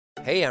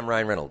Hey, I'm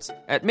Ryan Reynolds.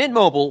 At Mint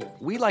Mobile,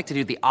 we like to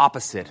do the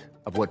opposite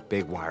of what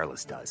Big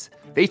Wireless does.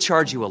 They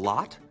charge you a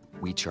lot,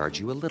 we charge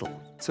you a little.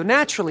 So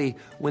naturally,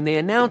 when they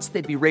announced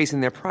they'd be raising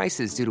their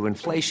prices due to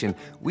inflation,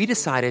 we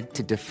decided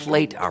to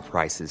deflate our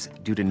prices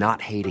due to not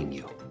hating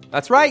you.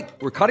 That's right.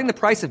 We're cutting the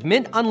price of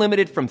Mint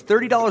Unlimited from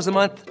 $30 a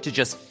month to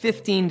just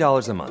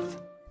 $15 a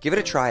month. Give it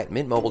a try at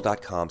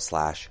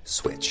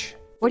mintmobile.com/switch.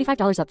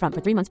 $45 up front for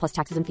 3 months plus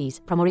taxes and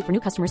fees. Promo rate for new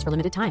customers for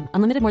limited time.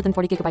 Unlimited more than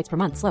 40 gigabytes per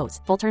month. Slows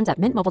full terms at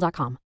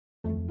mintmobile.com.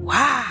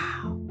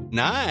 Wow.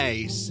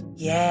 Nice.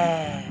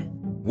 Yeah.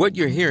 What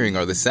you're hearing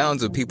are the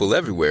sounds of people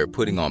everywhere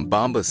putting on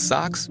Bombas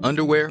socks,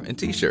 underwear, and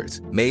T-shirts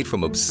made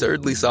from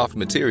absurdly soft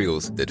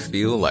materials that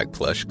feel like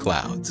plush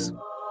clouds.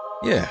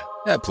 Yeah,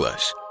 that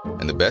plush.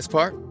 And the best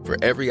part? For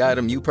every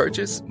item you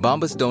purchase,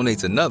 Bombas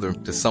donates another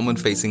to someone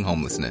facing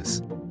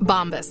homelessness.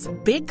 Bombas.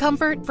 Big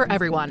comfort for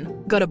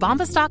everyone. Go to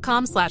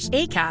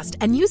bombas.com/ACAST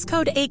and use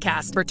code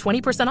ACAST for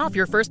 20% off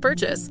your first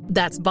purchase.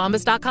 That's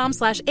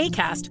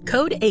bombas.com/ACAST.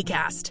 Code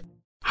ACAST.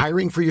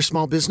 Hiring for your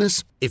small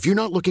business? If you're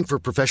not looking for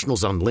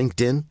professionals on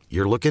LinkedIn,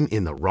 you're looking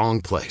in the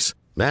wrong place.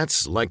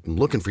 That's like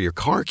looking for your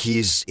car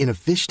keys in a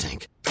fish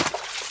tank.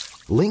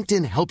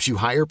 LinkedIn helps you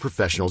hire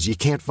professionals you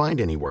can't find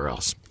anywhere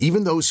else,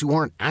 even those who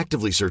aren't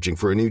actively searching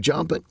for a new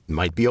job but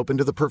might be open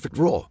to the perfect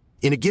role.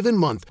 In a given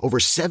month, over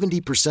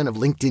 70% of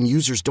LinkedIn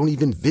users don't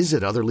even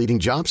visit other leading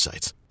job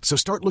sites. So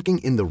start looking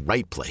in the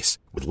right place.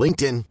 With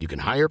LinkedIn, you can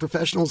hire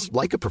professionals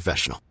like a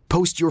professional.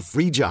 Post your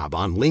free job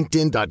on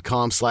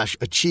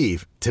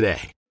linkedin.com/achieve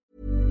today.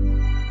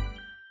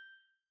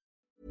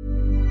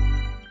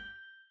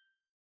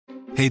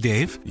 Hey,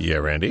 Dave. Yeah,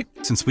 Randy.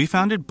 Since we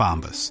founded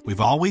Bombas, we've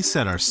always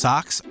said our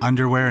socks,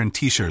 underwear, and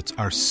T-shirts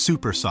are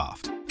super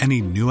soft. Any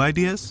new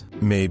ideas?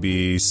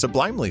 Maybe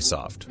sublimely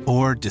soft.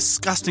 Or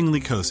disgustingly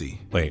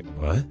cozy. Wait,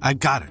 what? I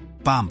got it.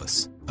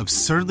 Bombas.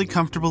 Absurdly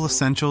comfortable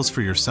essentials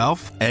for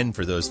yourself and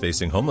for those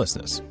facing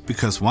homelessness.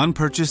 Because one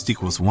purchased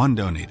equals one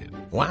donated.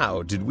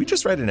 Wow, did we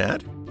just write an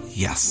ad?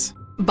 Yes.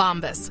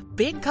 Bombas.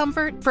 Big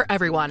comfort for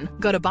everyone.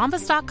 Go to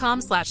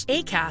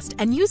bombas.com/ACAST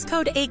and use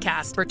code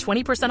ACAST for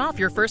 20% off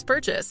your first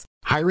purchase.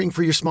 Hiring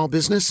for your small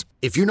business?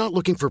 If you're not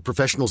looking for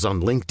professionals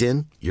on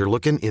LinkedIn, you're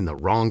looking in the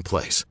wrong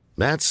place.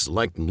 That's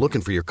like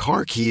looking for your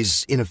car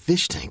keys in a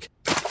fish tank.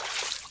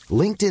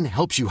 LinkedIn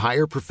helps you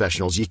hire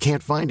professionals you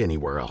can't find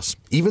anywhere else,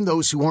 even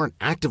those who aren't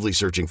actively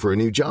searching for a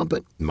new job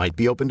but might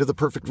be open to the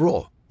perfect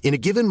role. In a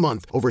given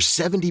month, over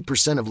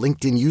 70% of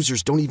LinkedIn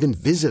users don't even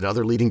visit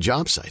other leading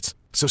job sites.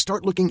 So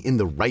start looking in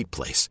the right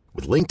place.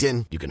 With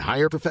LinkedIn, you can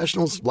hire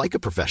professionals like a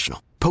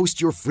professional.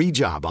 Post your free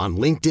job on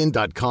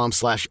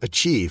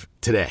linkedin.com/achieve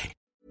today.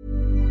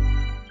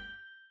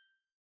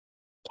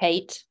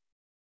 Kate.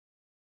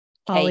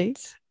 Holly.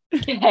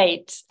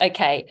 Kate.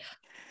 Okay.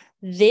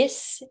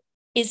 This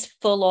is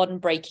full-on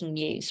breaking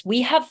news.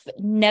 We have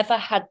never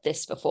had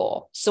this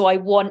before. So I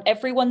want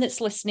everyone that's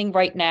listening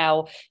right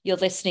now, you're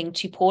listening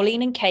to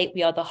Pauline and Kate.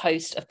 We are the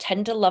host of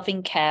Tender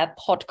Loving Care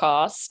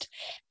podcast.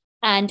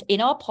 And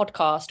in our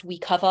podcast, we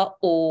cover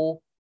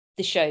all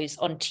the shows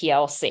on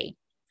TLC.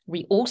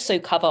 We also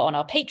cover on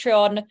our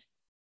Patreon,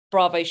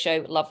 Bravo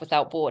show, Love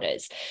Without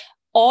Borders.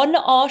 On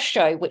our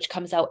show, which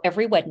comes out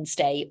every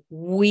Wednesday,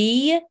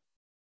 we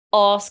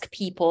ask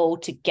people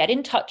to get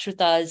in touch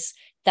with us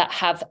that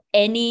have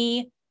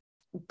any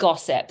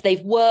gossip.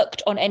 They've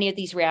worked on any of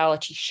these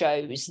reality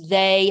shows.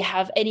 They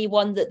have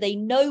anyone that they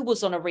know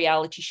was on a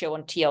reality show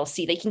on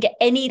TLC. They can get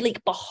any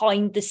like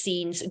behind the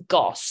scenes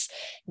goss.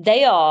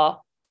 They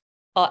are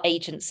our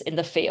agents in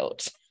the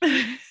field.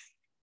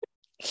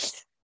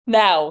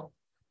 Now,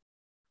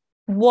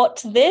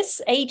 what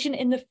this agent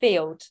in the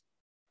field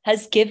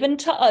has given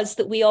to us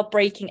that we are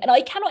breaking, and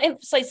I cannot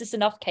emphasize this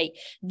enough, Kate,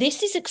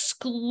 this is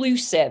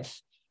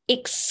exclusive.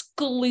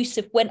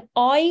 When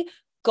I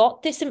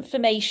got this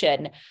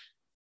information,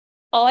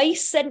 I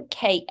sent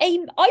Kate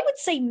I would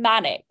say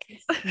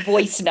manic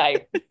voice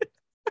note.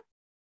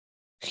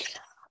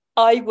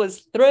 I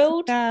was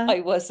thrilled. Yeah.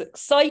 I was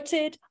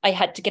excited. I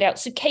had to get out.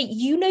 So Kate,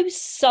 you know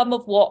some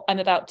of what I'm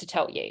about to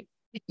tell you.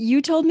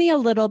 You told me a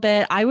little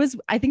bit. I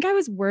think I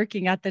was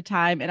working at the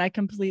time and I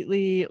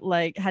completely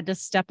had to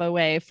step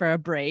away for a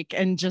break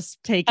and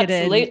just take it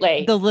in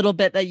the little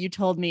bit that you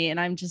told me. And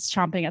I'm just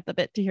chomping at the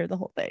bit to hear the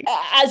whole thing.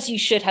 As you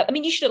should have. I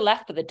mean, you should have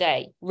left for the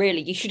day.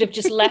 Really. You should have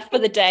just left for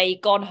the day,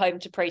 gone home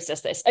to process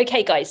this.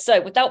 Okay, guys.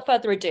 So without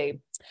further ado,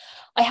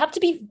 I have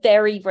to be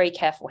very, very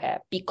careful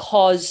here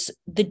because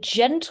the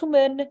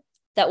gentleman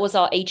that was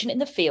our agent in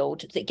the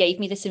field that gave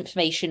me this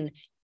information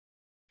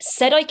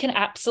said I can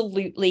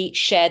absolutely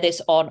share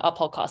this on our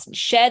podcast and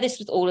share this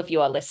with all of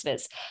you, our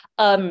listeners.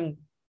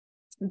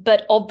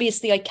 But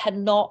obviously I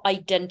cannot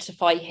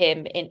identify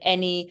him in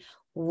any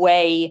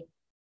way,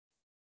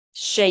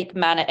 shape,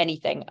 manner,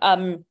 anything.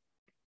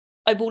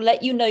 I will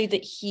let you know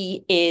that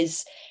he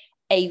is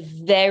a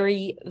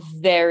very,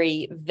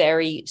 very,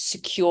 very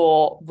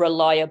secure,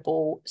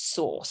 reliable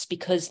source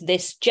because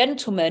this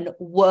gentleman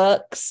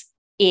works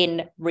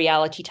in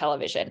reality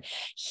television.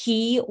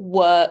 He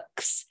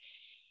works...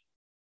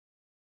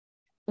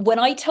 When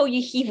I tell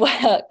you he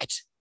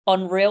worked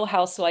on Real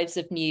Housewives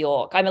of New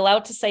York. I'm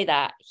allowed to say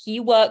that. He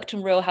worked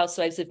on Real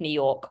Housewives of New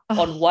York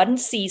on one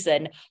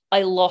season.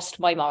 I lost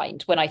my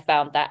mind when I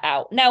found that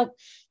out. Now,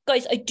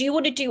 guys, I do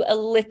want to do a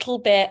little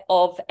bit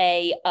of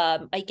a,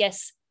 I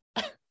guess,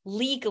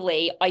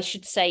 legally, I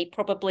should say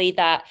probably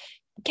that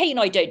Kate and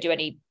I don't do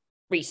any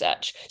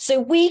research. So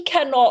we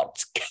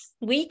cannot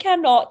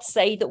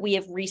say that we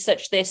have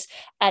researched this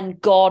and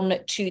gone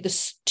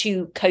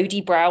to Cody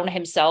Brown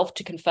himself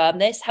to confirm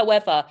this.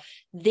 However,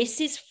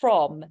 this is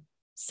from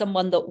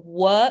someone that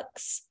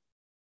works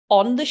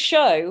on the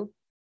show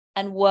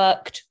and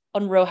worked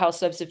on Real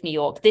Housewives of New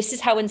York. This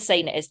is how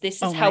insane it is.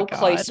 This is how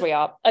close we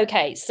are.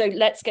 Okay, so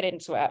let's get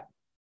into it.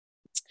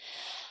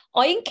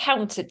 I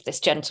encountered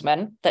this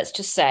gentleman, let's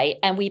just say,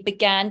 and we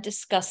began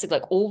discussing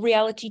like all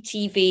reality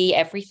TV,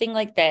 everything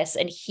like this.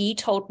 And he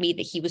told me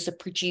that he was a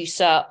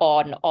producer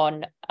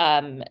on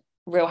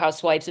Real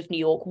Housewives of New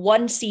York,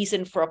 one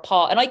season for a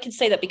part. And I can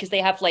say that because they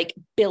have like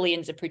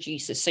billions of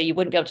producers, so you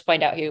wouldn't be able to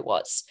find out who it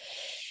was.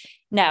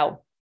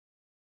 Now,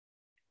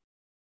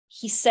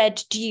 he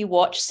said, do you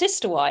watch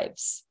Sister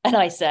Wives? And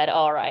I said,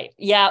 all right,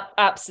 yeah,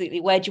 absolutely.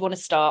 Where do you want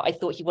to start? I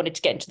thought he wanted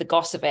to get into the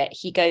gossip of it.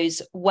 He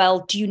goes,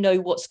 well, do you know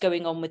what's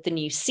going on with the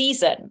new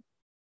season?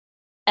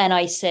 And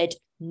I said,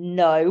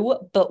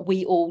 no, but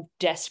we all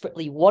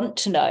desperately want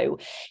to know.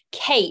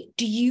 Kate,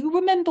 do you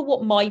remember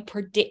what my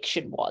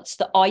prediction was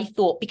that I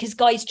thought? Because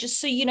guys, just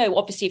so you know,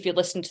 obviously, if you're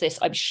listening to this,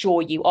 I'm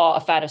sure you are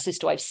a fan of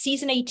Sister Wives.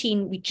 Season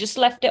 18, we just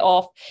left it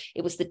off.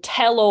 It was the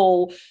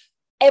tell-all.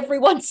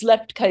 Everyone's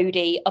left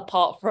Cody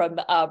apart from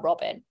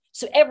Robin.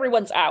 So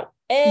everyone's out.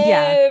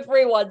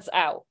 Everyone's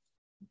out.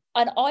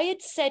 And I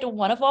had said on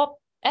one of our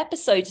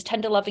episodes,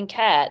 Tender Love and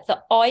Care,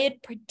 that I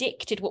had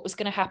predicted what was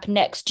going to happen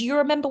next. Do you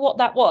remember what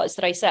that was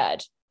that I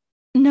said?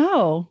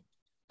 No.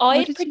 I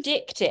had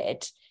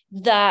predicted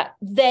that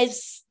they're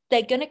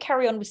going to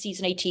carry on with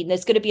season 18.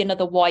 There's going to be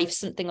another wife,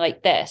 something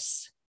like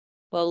this.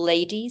 Well,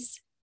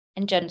 ladies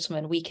and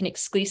gentlemen, we can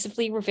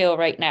exclusively reveal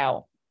right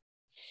now.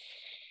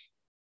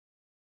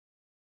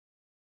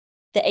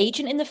 The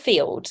agent in the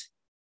field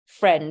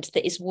friend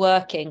that is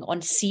working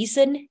on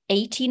season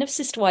 18 of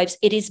Sister Wives,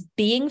 it is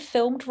being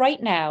filmed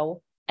right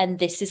now, and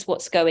this is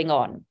what's going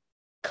on.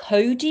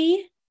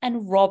 Cody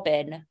and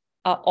Robin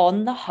are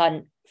on the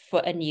hunt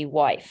for a new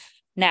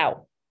wife.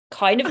 Now,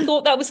 kind of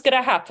thought that was going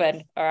to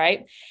happen, all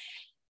right?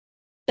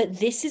 But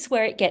this is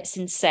where it gets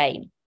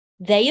insane.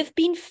 They have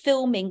been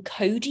filming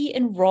Cody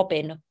and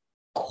Robin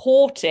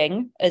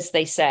courting, as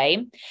they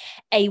say,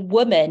 a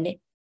woman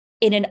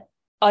in an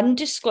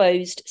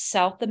undisclosed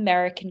South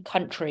American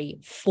country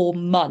for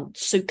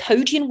months. So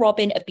Cody and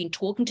Robin have been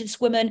talking to this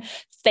woman,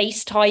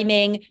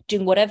 FaceTiming,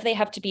 doing whatever they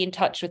have to be in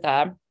touch with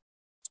her.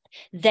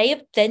 They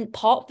have then,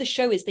 part of the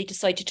show is they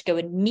decided to go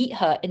and meet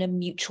her in a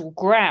mutual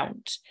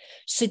ground.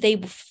 So they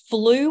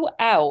flew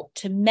out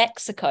to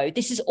Mexico.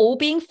 This is all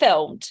being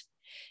filmed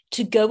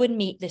to go and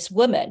meet this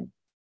woman.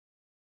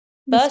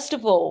 First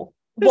of all,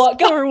 what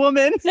poor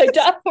woman?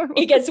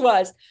 It gets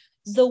worse.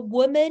 The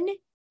woman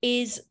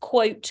is,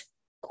 quote,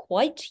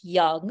 quite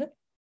young.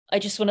 I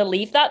just want to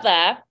leave that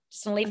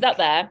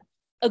there.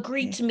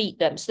 Agreed to meet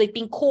them. So they've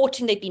been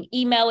courting, they've been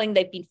emailing,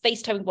 they've been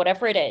FaceTiming,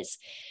 whatever it is.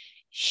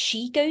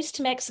 She goes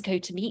to Mexico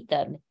to meet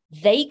them.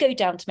 They go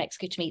down to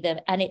Mexico to meet them.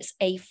 And it's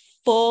a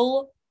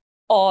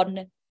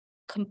full-on,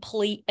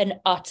 complete and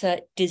utter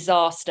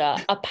disaster.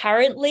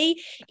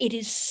 Apparently, it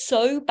is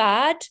so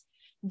bad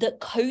that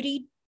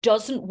Cody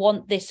doesn't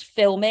want this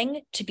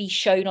filming to be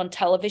shown on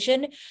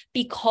television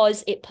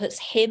because it puts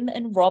him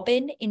and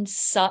Robin in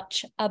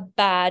such a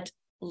bad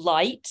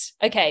light.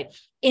 Okay,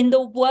 in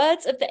the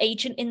words of the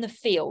agent in the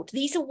field,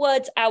 these are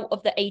words out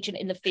of the agent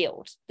in the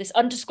field, this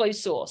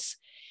undisclosed source.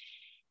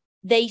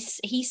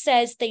 He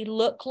says they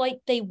look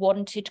like they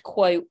wanted,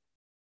 quote,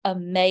 a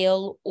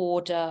mail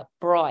order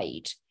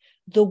bride.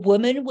 The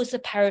woman was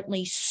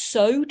apparently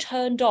so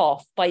turned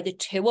off by the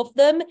two of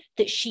them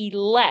that she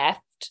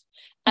left,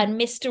 and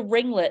Mr.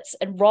 Ringlets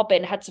and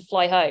Robin had to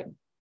fly home.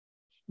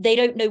 They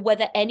don't know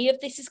whether any of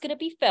this is going to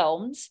be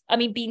filmed. I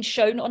mean, being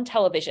shown on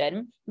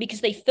television,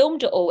 because they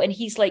filmed it all. And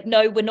he's like,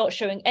 no, we're not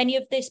showing any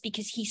of this,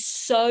 because he's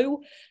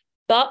so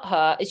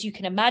butthurt, as you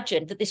can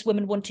imagine, that this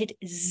woman wanted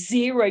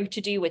zero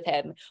to do with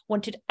him,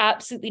 wanted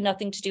absolutely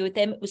nothing to do with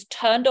him. It was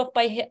turned off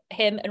by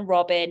him and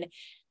Robin.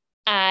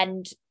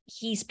 And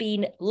he's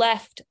been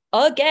left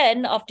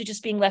again after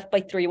just being left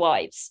by 3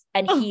 wives.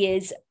 And he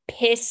is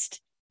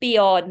pissed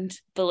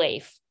beyond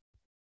belief.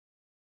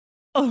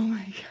 Oh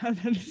my God,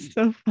 that is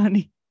so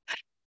funny.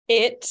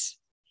 It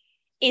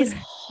is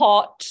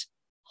hot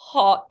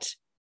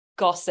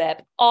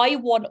gossip. I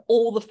want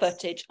all the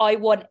footage. I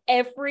want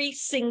every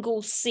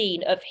single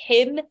scene of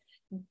him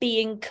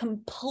being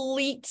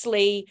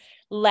completely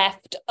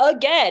left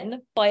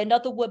again by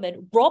another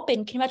woman.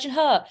 Robin, can you imagine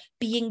her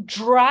being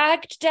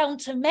dragged down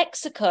to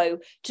Mexico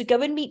to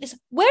go and meet this?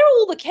 Where are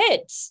all the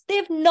kids? They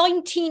have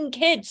 19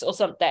 kids or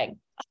something.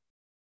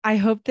 I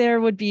hope there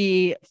would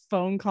be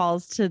phone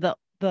calls to the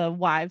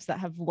wives that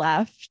have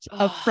left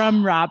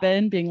from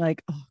Robin being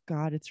like, oh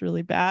God, it's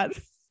really bad.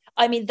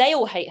 I mean, they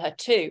all hate her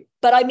too.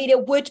 But I mean,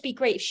 it would be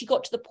great if she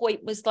got to the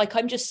point was like,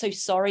 I'm just so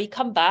sorry,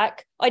 come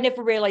back. I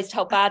never realized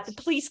how bad.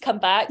 Please come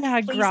back.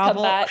 Please come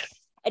back.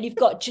 And you've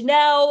got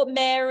Janelle,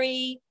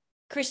 Mary,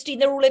 Christine,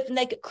 they're all living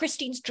there.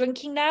 Christine's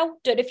drinking now.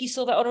 Don't know if you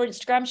saw that on her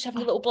Instagram. She's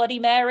having a little Bloody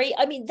Mary.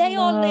 I mean, they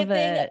are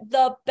living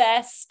the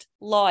best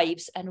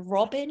lives. And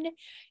Robin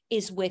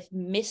is with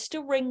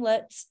Mr.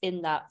 Ringlets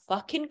in that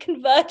fucking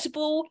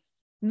convertible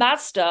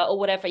Mazda or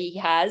whatever he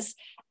has,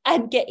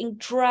 and getting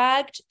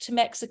dragged to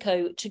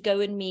Mexico to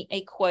go and meet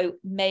a, quote,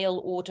 mail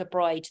order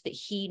bride that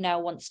he now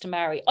wants to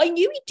marry. I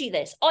knew he'd do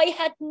this. I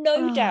had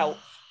no doubt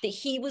that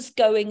he was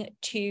going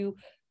to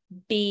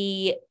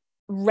be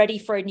ready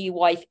for a new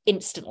wife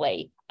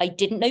instantly. I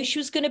didn't know she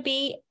was going to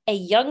be a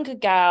younger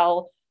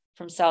gal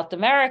from South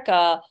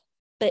America,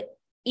 but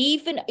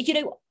even, you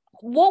know,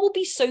 what will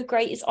be so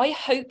great is I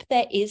hope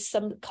there is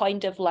some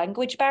kind of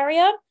language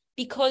barrier,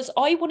 because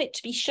I want it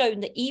to be shown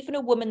that even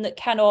a woman that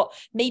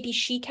maybe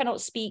she cannot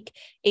speak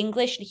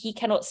English and he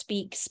cannot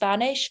speak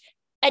Spanish,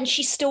 and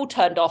she's still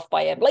turned off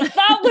by him. Like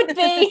that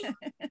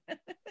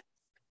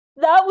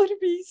would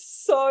be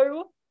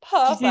so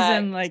perfect. She sees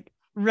him like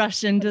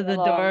rush into the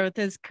door with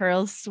his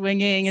curls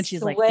swinging, and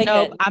she's like,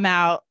 nope, I'm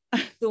out.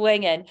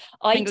 Swinging.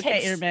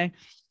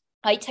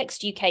 I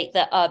text you, Kate,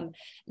 that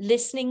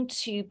listening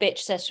to Bitch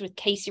Sessions with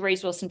Casey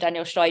Rose Wilson,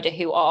 Daniel Schneider,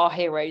 who are our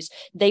heroes,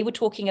 they were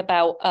talking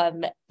about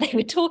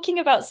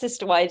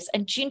Sister Wives,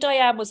 and June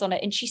Diane was on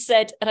it, and she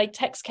said, and I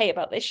text Kate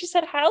about this, she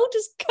said, how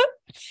does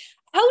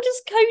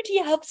Cody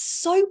have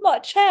so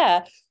much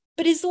hair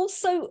but is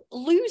also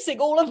losing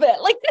all of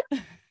it? Like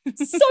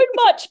so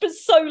much but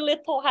so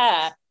little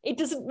hair. It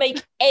doesn't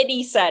make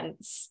any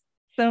sense.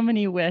 So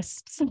many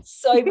wisps.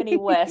 So many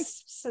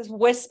wisps. There's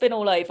wisping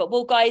all over.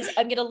 Well, guys,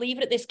 I'm going to leave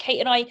it at this.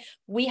 Kate and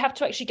we have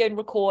to actually go and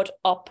record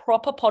our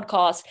proper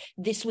podcast.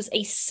 This was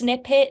a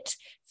snippet,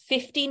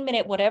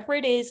 15-minute, whatever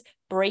it is,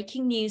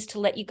 breaking news to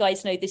let you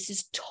guys know this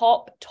is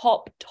top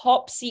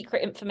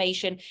secret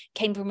information.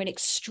 Came from an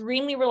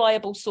extremely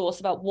reliable source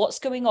about what's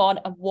going on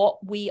and what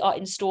we are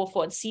in store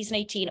for in season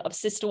 18 of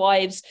Sister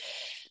Wives.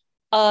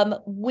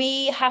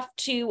 We have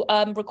to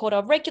record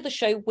our regular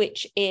show,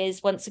 which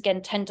is once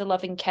again Tender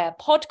Loving Care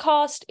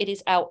podcast. It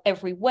is out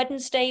every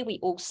Wednesday. We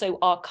also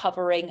are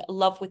covering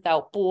Love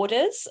Without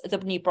Borders, the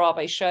new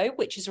Bravo show,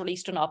 which is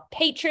released on our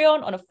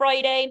Patreon on a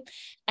Friday.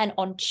 And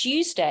on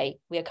Tuesday,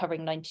 we are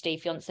covering 90 Day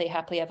Fiancé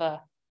Happily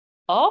Ever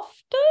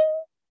After? ?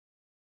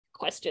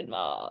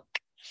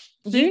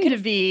 Soon to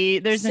be.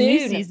 There's a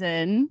new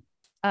season.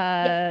 What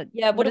are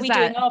we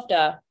doing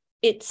after?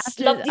 It's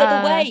Love the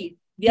Other Way.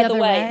 The other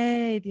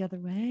way.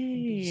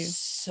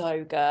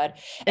 So good.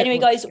 Anyway,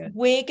 guys,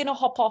 we're going to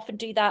hop off and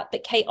do that.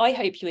 But Kate, I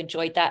hope you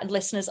enjoyed that. And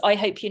listeners, I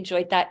hope you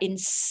enjoyed that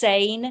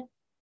insane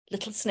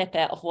little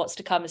snippet of what's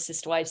to come as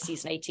Sister Wives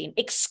season 18,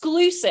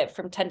 exclusive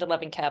from Tender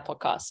Loving Care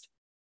podcast.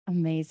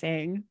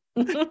 Amazing.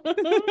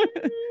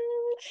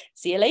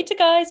 See you later,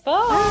 guys.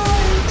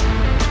 Bye.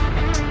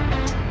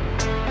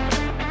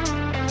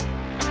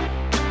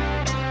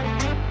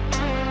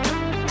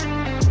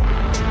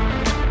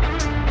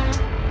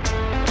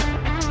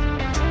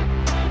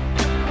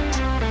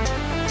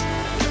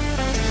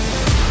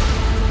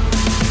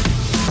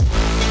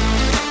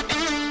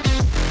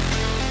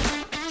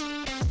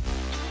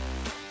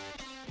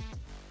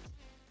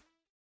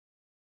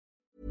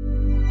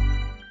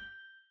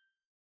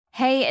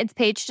 Hey, it's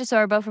Paige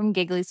DeSorbo from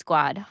Giggly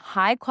Squad.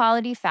 High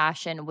quality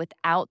fashion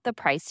without the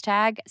price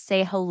tag.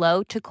 Say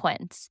hello to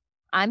Quince.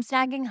 I'm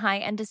snagging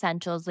high-end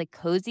essentials like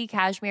cozy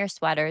cashmere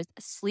sweaters,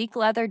 sleek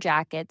leather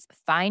jackets,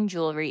 fine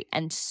jewelry,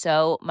 and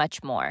so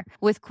much more.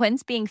 With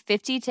Quince being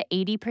 50 to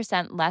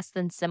 80% less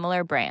than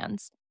similar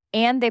brands.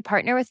 And they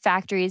partner with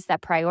factories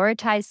that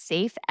prioritize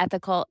safe,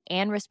 ethical,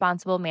 and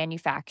responsible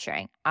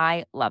manufacturing.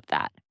 I love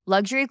that.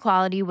 Luxury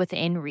quality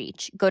within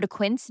reach. Go to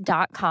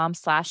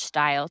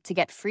quince.com/style to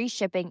get free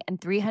shipping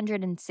and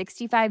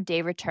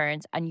 365-day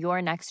returns on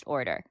your next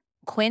order.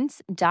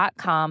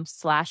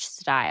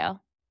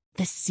 Quince.com/style.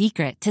 The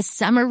secret to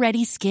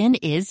summer-ready skin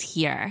is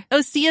here.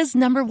 Osea's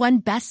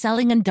 #1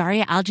 best-selling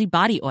Undaria Algae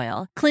Body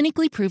Oil.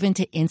 Clinically proven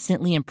to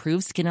instantly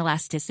improve skin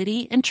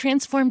elasticity and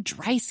transform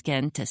dry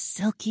skin to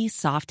silky,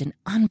 soft, and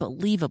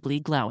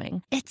unbelievably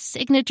glowing. Its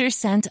signature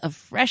scent of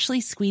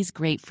freshly squeezed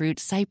grapefruit,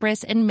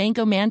 cypress, and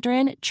mango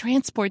mandarin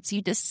transports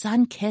you to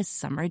sun-kissed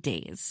summer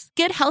days.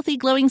 Get healthy,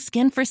 glowing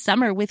skin for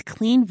summer with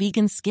clean,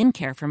 vegan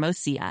skincare from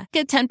Osea.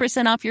 Get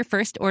 10% off your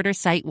first order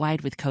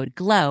site-wide with code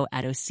GLOW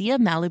at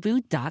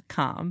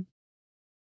OseaMalibu.com.